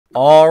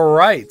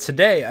Alright,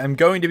 today I'm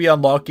going to be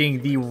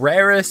unlocking the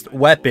rarest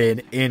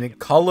weapon in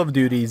Call of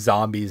Duty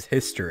Zombies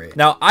history.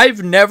 Now,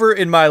 I've never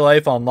in my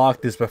life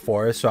unlocked this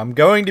before, so I'm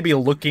going to be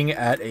looking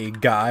at a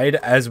guide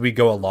as we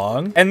go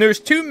along. And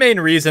there's two main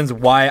reasons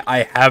why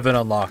I haven't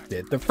unlocked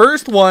it. The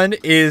first one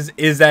is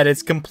that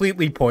it's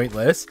completely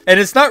pointless, and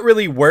it's not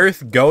really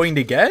worth going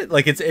to get.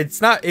 Like,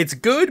 it's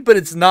good, but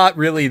it's not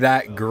really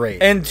that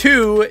great. And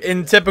two,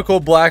 in typical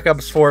Black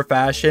Ops 4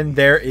 fashion,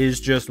 there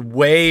is just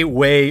way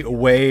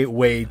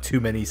too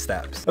many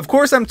steps. Of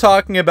course, I'm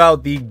talking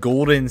about the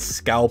golden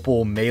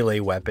scalpel melee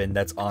weapon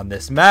that's on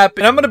this map.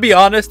 And I'm gonna be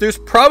honest, there's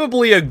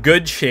probably a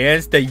good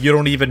chance that you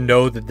don't even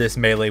know that this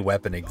melee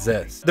weapon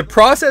exists. The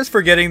process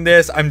for getting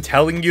this, I'm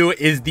telling you,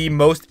 is the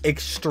most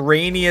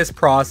extraneous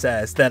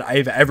process that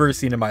I've ever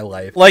seen in my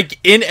life. Like,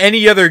 in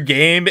any other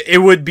game, it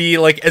would be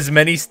like as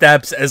many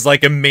steps as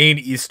like a main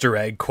Easter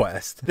egg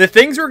quest. The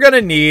things we're gonna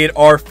need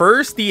are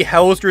first the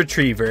Hell's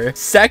Retriever,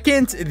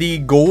 second the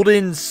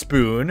golden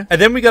spoon,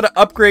 and then we gotta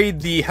upgrade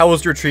the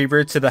Hell's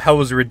Retriever to the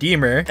Hell's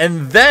Redeemer,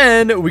 and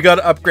then we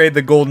gotta upgrade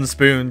the golden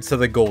spoon to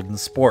the golden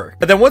spork.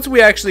 But then once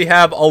we actually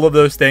have all of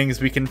those things,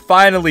 we can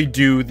finally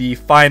do the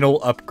final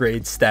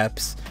upgrade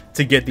steps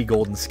to get the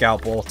golden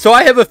scalpel. So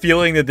I have a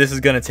feeling that this is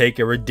going to take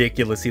a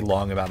ridiculously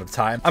long amount of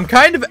time. I'm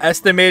kind of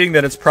estimating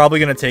that it's probably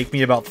going to take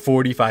me about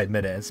 45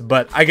 minutes,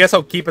 but I guess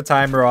I'll keep a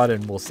timer on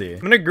and we'll see.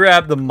 I'm going to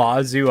grab the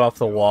Mazu off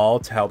the wall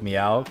to help me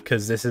out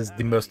because this is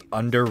the most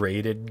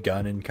underrated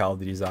gun in Call of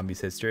Duty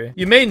Zombies history.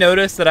 You may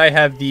notice that I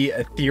have the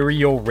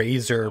Ethereal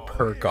Razor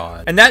perk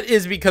on, and that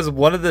is because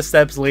one of the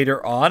steps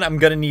later on, I'm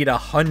going to need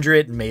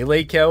 100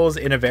 melee kills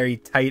in a very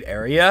tight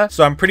area,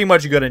 so I'm pretty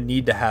much going to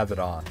need to have it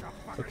on.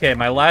 Okay,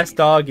 my last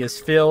dog is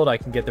filled. I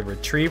can get the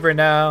retriever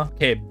now.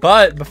 Okay,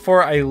 but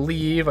before I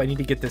leave, I need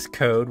to get this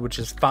code, which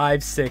is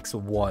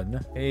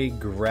 561. Okay,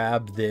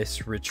 grab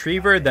this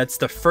retriever. That's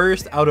the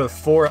first out of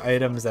 4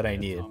 items that I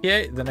need.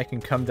 Okay, then I can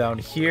come down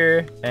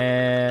here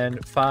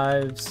and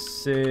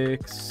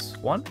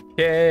 561.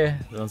 Okay,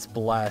 let's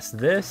blast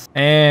this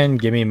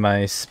and give me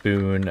my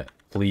spoon,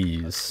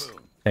 please.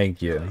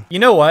 Thank you. You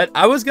know what?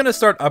 I was gonna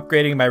start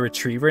upgrading my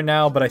retriever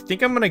now, but I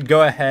think I'm gonna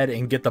go ahead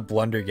and get the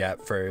blunder gap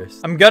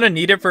first. I'm gonna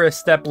need it for a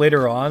step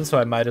later on, so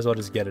I might as well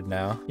just get it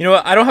now. You know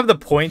what? I don't have the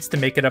points to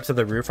make it up to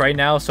the roof right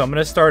now, so I'm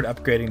gonna start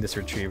upgrading this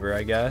retriever,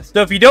 I guess.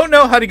 So if you don't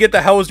know how to get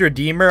the Hell's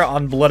Redeemer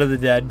on Blood of the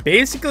Dead,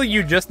 basically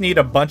you just need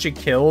a bunch of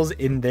kills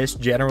in this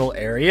general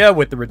area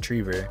with the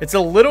retriever. It's a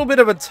little bit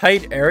of a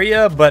tight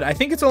area, but I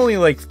think it's only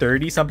like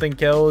 30 something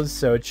kills,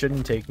 so it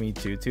shouldn't take me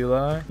too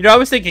long. You know, I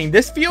was thinking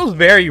this feels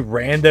very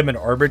random and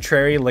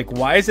arbitrary. Like,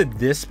 why is it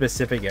this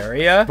specific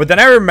area? But then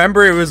I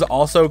remember it was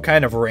also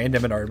kind of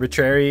random and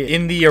arbitrary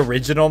in the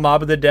original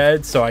Mob of the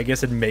Dead, so I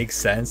guess it makes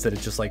sense that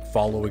it's just like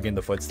following in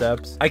the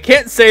footsteps. I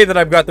can't say that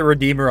I've got the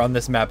Redeemer on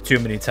this map too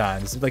many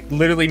times. Like,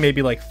 literally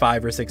maybe like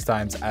 5 or 6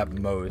 times at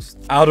most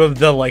out of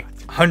the like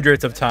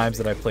hundreds of times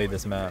that I played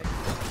this map.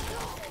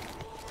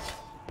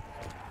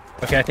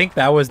 Okay, I think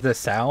that was the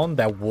sound,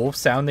 that wolf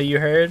sound that you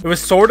heard. It was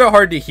sort of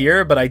hard to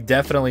hear, but I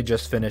definitely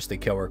just finished the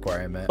kill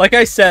requirement. Like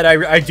I said,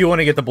 I do want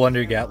to get the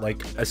blunder gat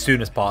like as soon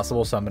as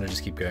possible, so I'm going to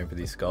just keep going for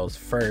these skulls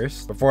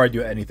first before I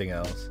do anything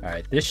else. All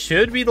right, this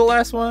should be the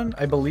last one,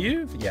 I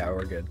believe. Yeah,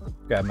 we're good.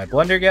 Got my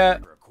blunder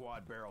gat.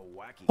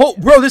 Oh,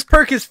 bro, this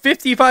perk is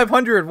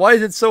 5,500. Why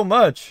is it so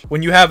much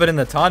when you have it in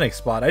the tonic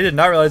spot? I did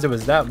not realize it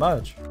was that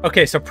much.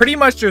 Okay, so pretty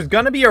much there's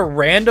gonna be a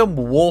random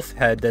wolf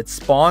head that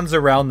spawns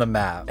around the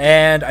map.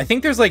 And I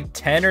think there's like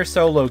 10 or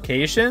so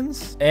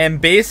locations. And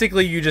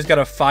basically you just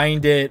gotta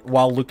find it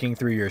while looking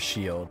through your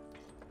shield.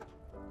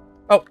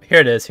 Oh, here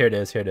it is, here it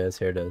is, here it is,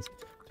 here it is.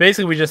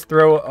 Basically, we just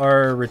throw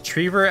our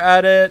retriever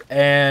at it,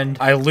 and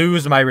I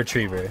lose my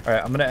retriever. All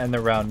right, I'm gonna end the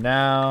round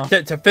now.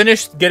 To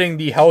finish getting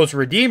the Hell's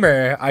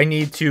Redeemer, I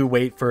need to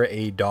wait for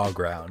a dog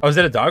round. Oh, is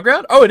it a dog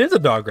round? Oh, it is a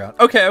dog round.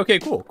 Okay,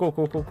 cool.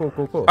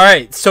 All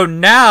right, so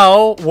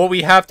now what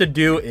we have to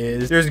do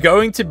is there's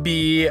going to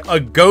be a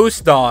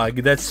ghost dog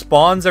that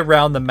spawns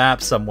around the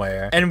map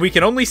somewhere, and we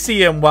can only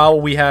see him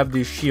while we have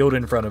the shield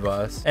in front of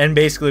us. And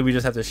basically, we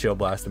just have to shield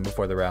blast him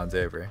before the round's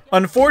over.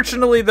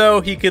 Unfortunately, though,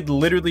 he could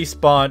literally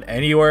spawn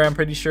anywhere. I'm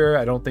pretty sure.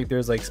 I don't think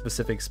there's like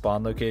specific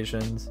spawn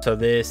locations, so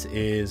this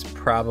is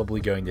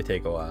probably going to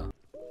take a while.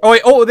 Oh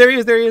wait, oh, there he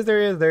is.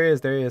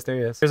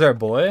 Here's our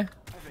boy.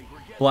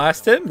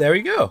 Blast him. There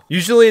we go.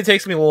 Usually it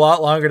takes me a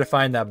lot longer to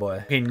find that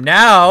boy. Okay,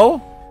 now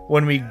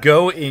when we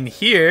go in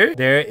here,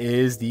 there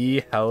is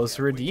the Hell's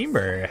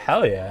Redeemer.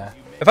 Hell yeah.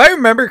 If I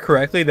remember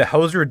correctly, the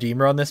Hell's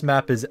Redeemer on this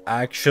map is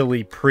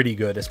actually pretty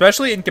good,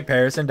 especially in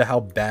comparison to how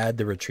bad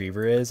the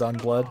retriever is on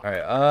Blood. All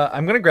right,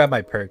 I'm gonna grab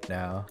my perk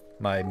now.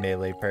 My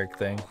melee perk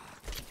thing.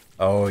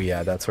 Oh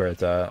yeah, that's where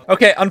it's at.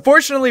 Okay,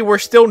 unfortunately, we're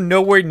still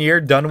nowhere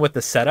near done with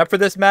the setup for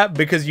this map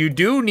because you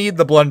do need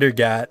the blunder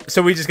gat.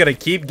 So we just gotta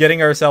keep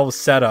getting ourselves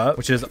set up,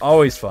 which is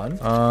always fun.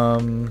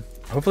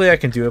 Hopefully I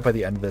can do it by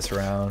the end of this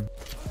round.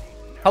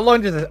 How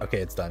long does it? Okay,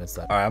 it's done.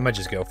 All right, I'm gonna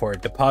just go for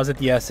it. Deposit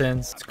the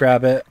essence. Let's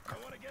grab it.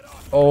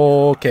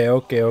 Okay,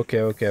 we're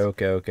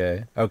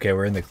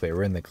in the clear.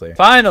 We're in the clear.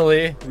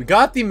 Finally, we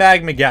got the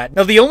magma gat.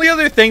 Now, the only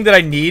other thing that I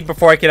need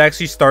before I could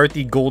actually start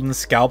the golden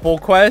scalpel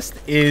quest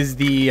is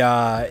the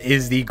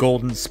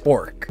golden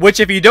spork, which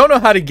if you don't know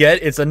how to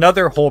get, it's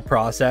another whole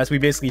process. We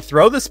basically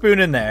throw the spoon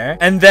in there,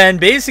 and then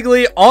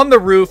basically on the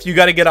roof, you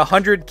got to get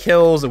 100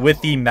 kills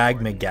with the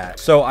magma gat.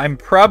 So I'm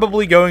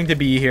probably going to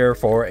be here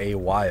for a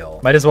while.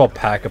 Might as well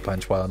pack a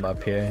punch while I'm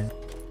up here.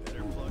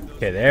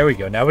 Okay, there we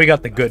go. Now we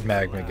got the good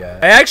magma guy.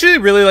 I actually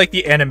really like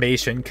the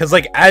animation because,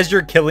 like, as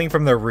you're killing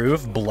from the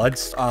roof, blood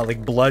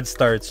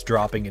starts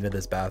dropping into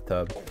this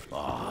bathtub.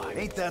 Oh,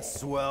 ain't that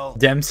swell?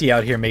 Dempsey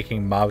out here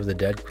making Mob of the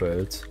Dead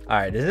quotes. All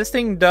right, is this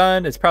thing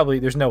done? It's probably,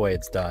 there's no way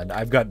it's done.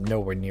 I've got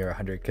nowhere near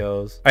 100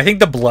 kills. I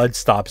think the blood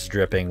stops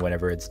dripping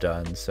whenever it's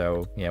done.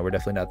 So yeah, we're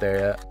definitely not there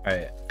yet. All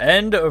right,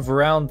 end of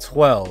round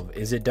 12.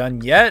 Is it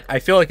done yet? I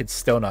feel like it's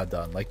still not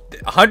done. Like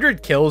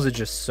 100 kills is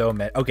just so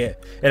many. Okay,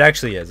 it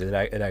actually is. It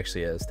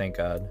actually is. Thank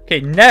God.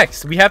 Okay,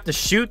 next we have to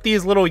shoot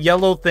these little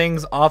yellow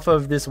things off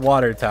of this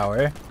water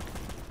tower.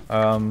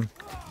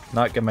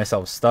 Not get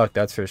myself stuck,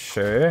 that's for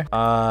sure.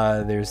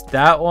 There's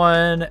that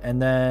one,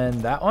 and then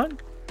that one.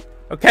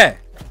 Okay.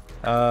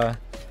 And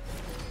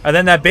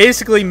then that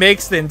basically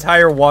makes the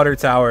entire water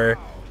tower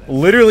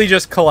literally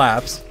just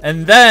collapse.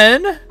 And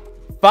then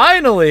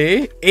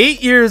finally,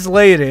 8 years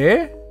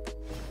later,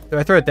 do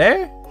I throw it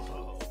there?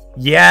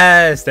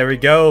 Yes, there we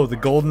go, the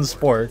golden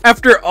sport.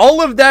 After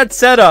all of that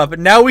setup,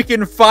 now we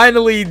can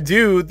finally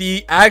do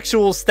the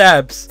actual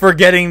steps for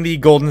getting the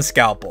golden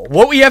scalpel.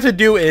 What we have to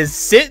do is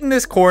sit in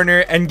this corner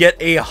and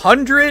get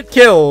 100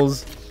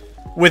 kills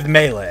with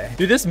melee.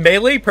 Dude, this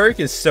melee perk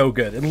is so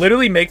good. It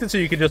literally makes it so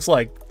you can just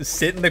like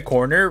sit in the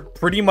corner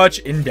pretty much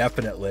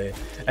indefinitely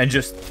and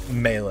just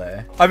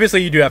melee.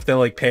 Obviously, you do have to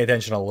like pay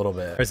attention a little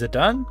bit. Is it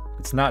done?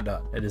 It's not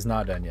done. It is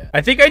not done yet.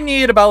 I think I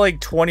need about like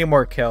 20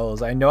 more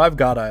kills. I know I've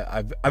got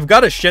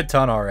a shit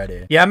ton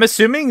already. Yeah, I'm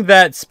assuming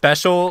that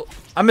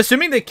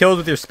kills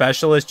with your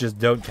specialist just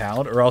don't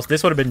count, or else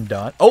this would have been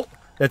done. Oh,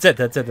 that's it.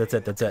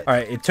 All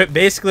right,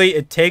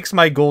 it takes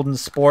my golden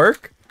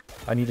spork.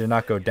 I need to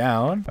not go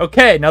down.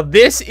 Okay, now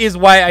this is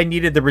why I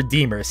needed the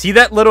Redeemer. See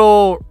that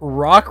little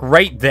rock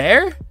right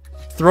there?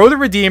 Throw the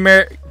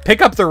Redeemer,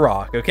 pick up the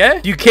rock,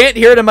 okay? You can't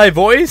hear it in my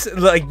voice.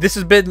 Like, this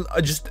has been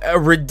just a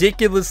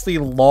ridiculously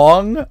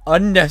long,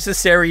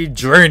 unnecessary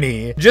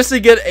journey just to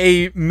get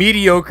a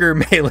mediocre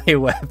melee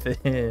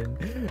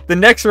weapon. The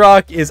next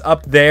rock is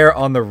up there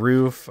on the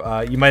roof.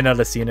 You might not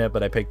have seen it,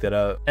 but I picked it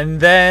up. And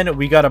then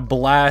we gotta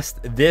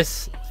blast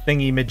this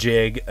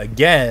thingy-majig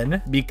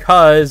again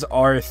because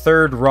our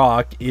third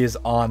rock is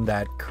on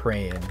that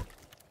crane.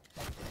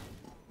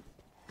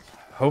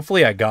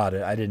 Hopefully I got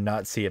it. I did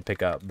not see it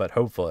pick up, but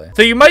hopefully.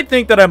 So you might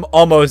think that I'm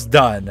almost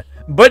done,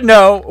 but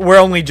no, we're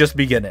only just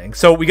beginning.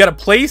 So we got to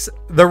place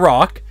the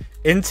rock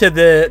into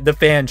the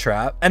fan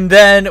trap, and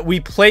then we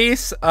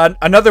place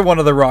another one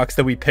of the rocks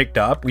that we picked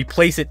up. We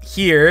place it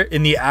here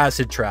in the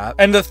acid trap,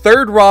 and the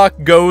third rock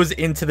goes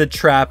into the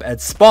trap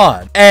at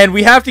spawn, and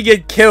we have to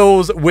get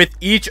kills with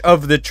each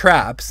of the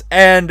traps.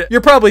 And you're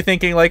probably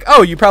thinking like,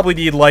 oh, you probably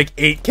need like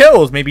 8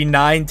 kills, maybe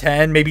 9,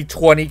 10, maybe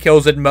 20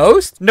 kills at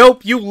most.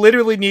 Nope, you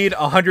literally need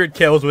 100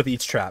 kills with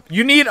each trap.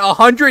 You need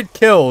 100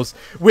 kills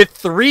with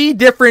 3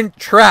 different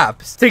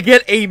traps to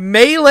get a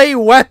melee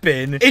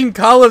weapon in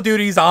Call of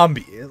Duty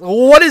Zombies.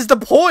 What is the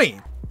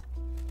point?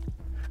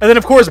 And then,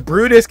 of course,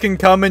 Brutus can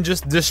come and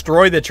just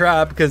destroy the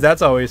trap because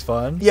that's always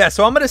fun. Yeah,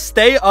 so I'm going to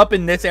stay up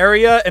in this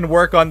area and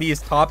work on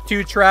these top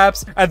 2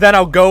 traps. And then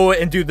I'll go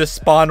and do the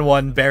spawn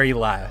one very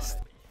last.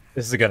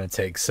 This is gonna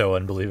take so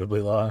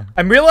unbelievably long.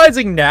 I'm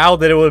realizing now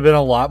that it would have been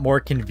a lot more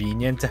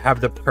convenient to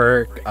have the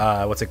perk,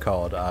 what's it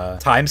called?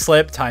 Time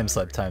slip,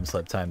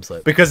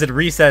 because it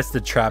resets the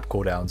trap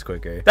cooldowns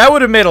quicker. That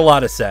would have made a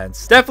lot of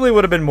sense. Definitely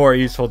would have been more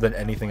useful than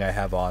anything I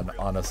have on,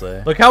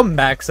 honestly. Look how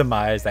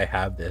maximized I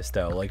have this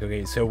though. Like,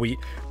 okay, so we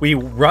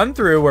run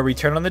through where we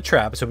turn on the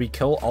trap, so we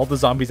kill all the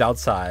zombies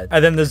outside.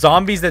 And then the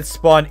zombies that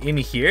spawn in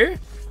here,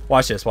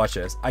 watch this.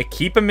 I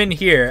keep them in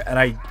here and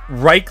I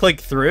right click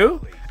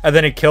through, and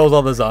then it kills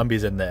all the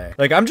zombies in there.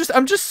 Like, I'm just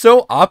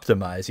so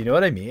optimized, you know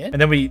what I mean? And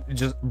then we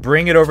just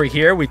bring it over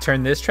here. We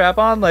turn this trap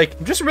on. Like,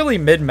 I'm just really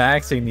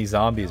mid-maxing these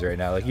zombies right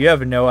now. Like, you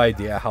have no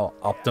idea how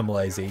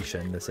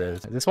optimization this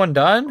is. Is this one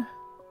done?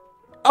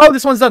 Oh,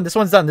 this one's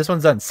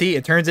done. See,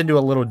 it turns into a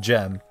little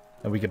gem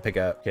that we can pick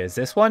up. Okay, is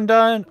this one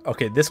done?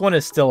 Okay, this one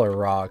is still a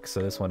rock,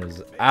 so this one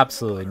is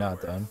absolutely not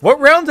done. What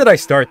round did I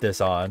start this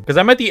on? Because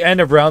I'm at the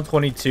end of round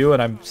 22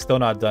 and I'm still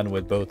not done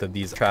with both of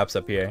these traps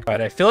up here. All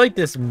right, I feel like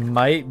this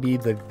might be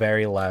the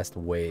very last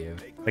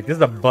wave. Like, there's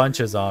a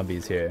bunch of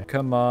zombies here.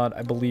 Come on,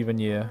 I believe in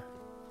you.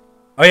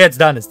 Oh yeah, it's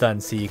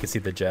done. See, you can see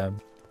the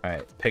gem. All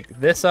right, pick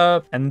this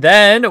up, and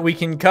then we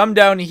can come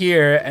down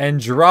here and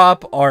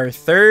drop our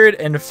third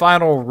and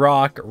final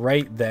rock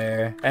right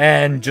there,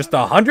 and just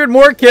 100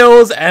 more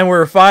kills, and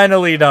we're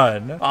finally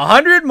done.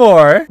 100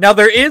 more. Now,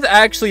 there is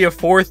actually a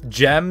 4th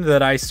gem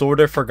that I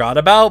sort of forgot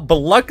about, but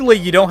luckily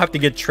you don't have to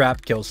get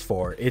trap kills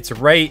for. It's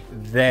right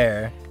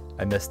there.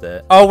 I missed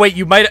it. Oh, wait,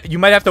 you might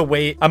have to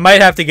wait. I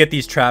might have to get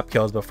these trap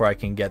kills before I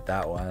can get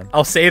that one.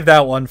 I'll save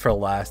that one for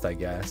last, I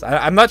guess.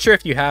 I'm not sure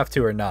if you have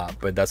to or not,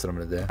 but that's what I'm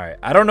gonna do. All right,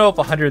 I don't know if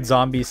 100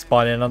 zombies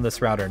spawn in on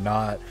this round or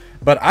not,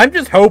 but I'm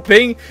just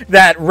hoping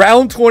that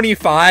round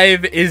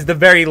 25 is the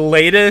very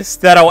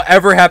latest that I'll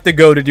ever have to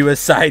go to do a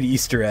side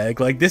Easter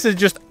egg. Like, this is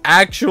just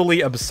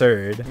actually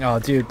absurd. Oh,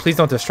 dude, please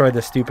don't destroy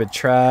this stupid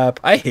trap.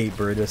 I hate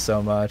Brutus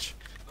so much.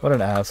 What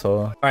an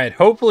asshole. All right,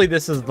 hopefully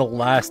this is the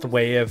last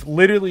wave.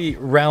 Literally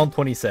round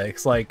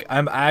 26. Like,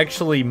 I'm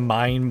actually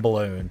mind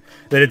blown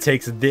that it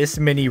takes this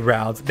many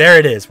rounds. There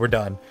it is. We're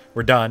done.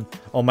 We're done.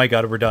 Oh my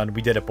god, we're done.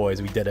 We did it, boys.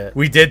 We did it.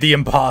 We did the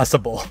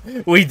impossible.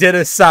 We did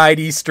a side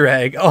Easter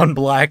egg on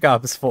Black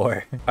Ops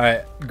 4. All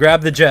right,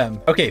 grab the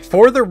gem. Okay,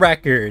 for the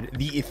record,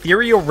 the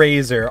Ethereal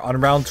Razor on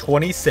round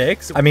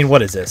 26. I mean,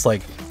 what is this?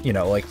 Like, you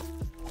know, like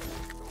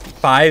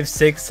 5,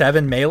 6,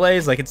 7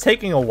 melees. Like, it's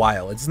taking a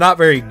while. It's not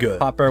very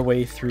good. Pop our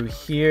way through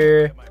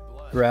here,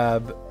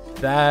 grab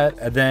that,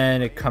 and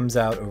then it comes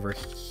out over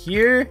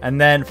here,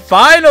 and then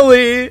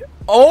finally,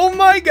 oh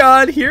my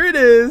god, here it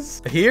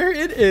is. Here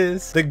it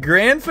is, the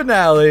grand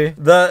finale,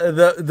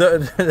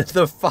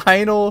 the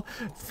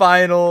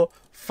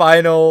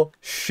final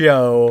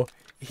show.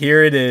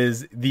 Here it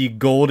is, the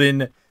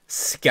golden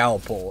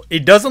scalpel.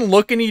 It doesn't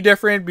look any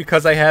different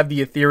because I have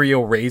the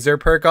Ethereal Razor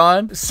perk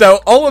on.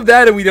 So all of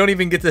that, and we don't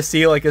even get to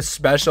see like a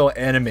special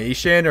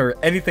animation or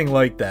anything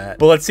like that.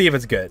 But let's see if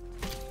it's good.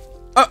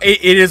 Oh,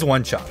 it is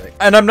one-shotting.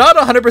 And I'm not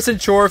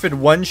 100% sure if it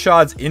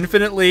one-shots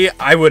infinitely.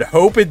 I would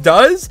hope it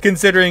does,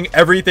 considering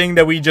everything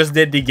that we just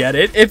did to get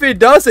it. If it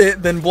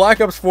doesn't, then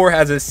Black Ops 4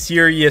 has a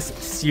serious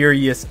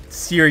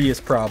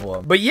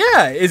problem. But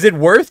yeah, is it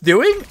worth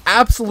doing?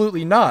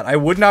 Absolutely not. I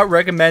would not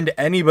recommend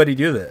anybody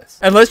do this.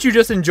 Unless you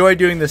just enjoy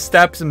doing the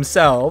steps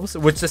themselves,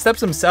 which the steps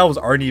themselves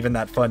aren't even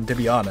that fun, to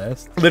be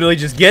honest. Literally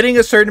just getting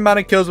a certain amount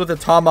of kills with the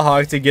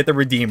Tomahawk to get the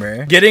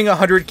Redeemer, getting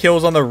 100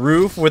 kills on the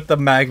roof with the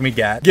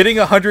Magmagat, getting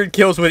 100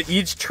 kills with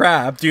each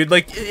trap, dude.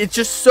 Like, it's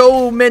just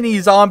so many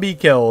zombie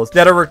kills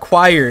that are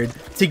required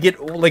to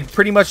get like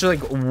pretty much like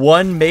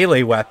one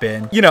melee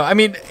weapon. You know, I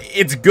mean,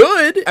 it's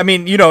good. I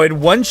mean, you know, it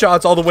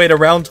one-shots all the way to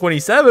round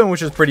 27,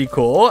 which is pretty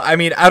cool. I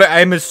mean,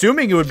 I'm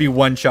assuming it would be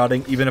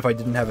one-shotting even if I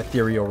didn't have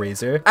Ethereal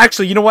Razor.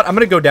 Actually, you know what? I'm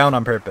gonna go down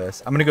on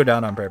purpose. I'm gonna go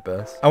down on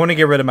purpose. I want to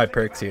get rid of my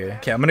perks here.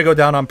 Okay, I'm gonna go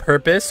down on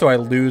purpose so I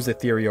lose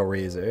Ethereal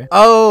Razor.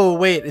 Oh,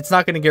 wait, it's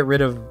not gonna get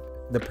rid of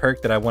the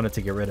perk that I wanted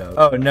to get rid of.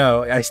 Oh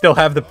no, I still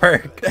have the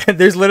perk.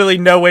 There's literally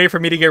no way for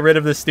me to get rid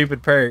of this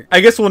stupid perk.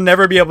 I guess we'll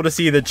never be able to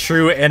see the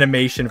true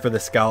animation for the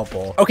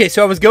scalpel. Okay,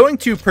 so I was going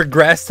to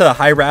progress to the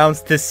high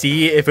rounds to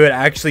see if it would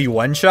actually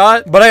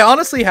one-shot, but I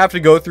honestly have to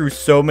go through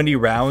so many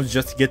rounds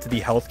just to get to the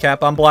health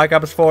cap on Black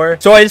Ops 4.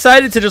 So I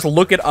decided to just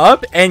look it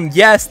up, and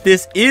yes,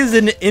 this is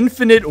an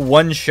infinite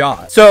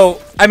one-shot. So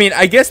I mean,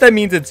 I guess that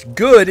means it's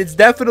good. It's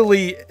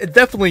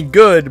definitely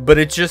good, but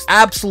it's just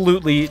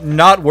absolutely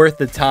not worth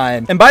the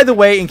time. And by the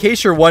way, in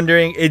case you're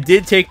wondering, it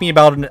did take me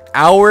about an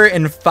hour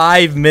and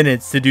 5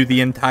 minutes to do the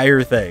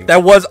entire thing.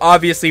 That was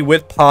obviously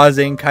with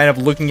pausing, kind of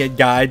looking at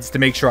guides to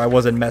make sure I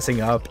wasn't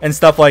messing up and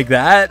stuff like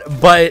that.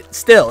 But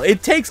still,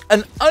 it takes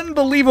an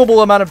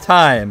unbelievable amount of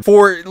time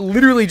for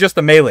literally just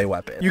a melee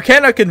weapon. You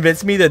cannot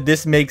convince me that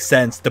this makes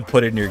sense to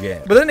put in your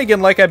game. But then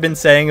again, like I've been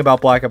saying about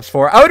Black Ops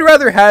 4, I would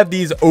rather have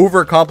these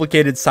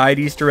overcomplicated side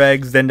Easter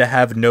eggs than to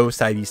have no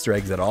side Easter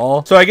eggs at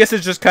all. So I guess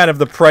it's just kind of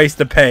the price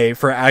to pay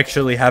for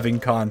actually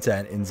having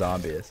content in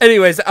Zombies.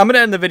 Anyways, I'm gonna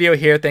end the video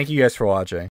here. Thank you guys for watching.